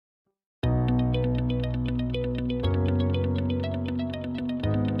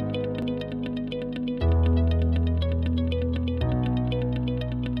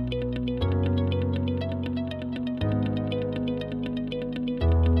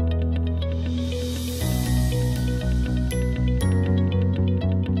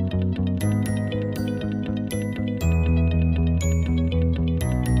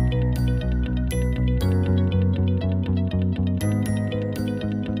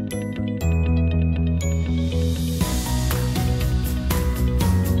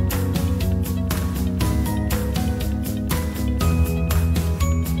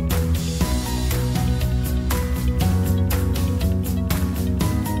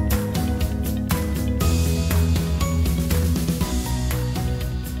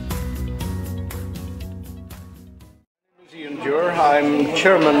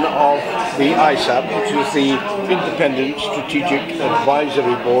chairman of the ISAP, which is the Independent Strategic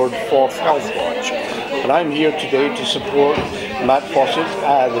Advisory Board for Healthwatch. And I'm here today to support Matt Fawcett,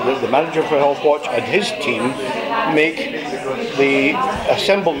 the manager for Healthwatch, and his team make the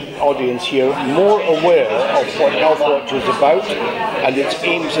assembled audience here more aware of what Healthwatch is about and its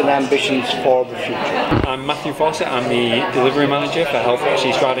aims and ambitions for the future. I'm Matthew Fawcett, I'm the delivery manager for Healthwatch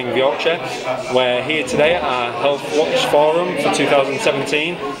East Riding of Yorkshire. We're here today at our Healthwatch Forum for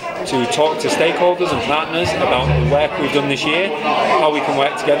 2017 to talk to stakeholders and partners about the work we've done this year, how we can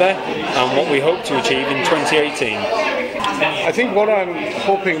work together and what we hope to achieve in 2018. I think what I'm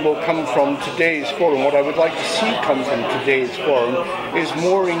hoping will come from today's forum, what I would like to see come from today's forum, is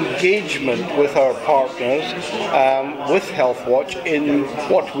more engagement with our partners, with Healthwatch, in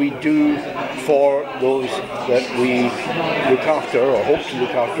what we do for those that we look after or hope to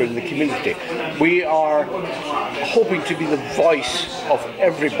look after in the community. We are hoping to be the voice of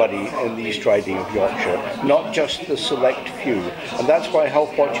everybody in the East Riding of Yorkshire, not just the select few. And that's why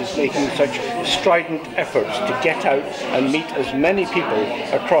Healthwatch is making such strident efforts to get out and meet as many people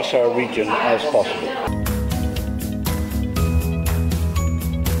across our region as possible.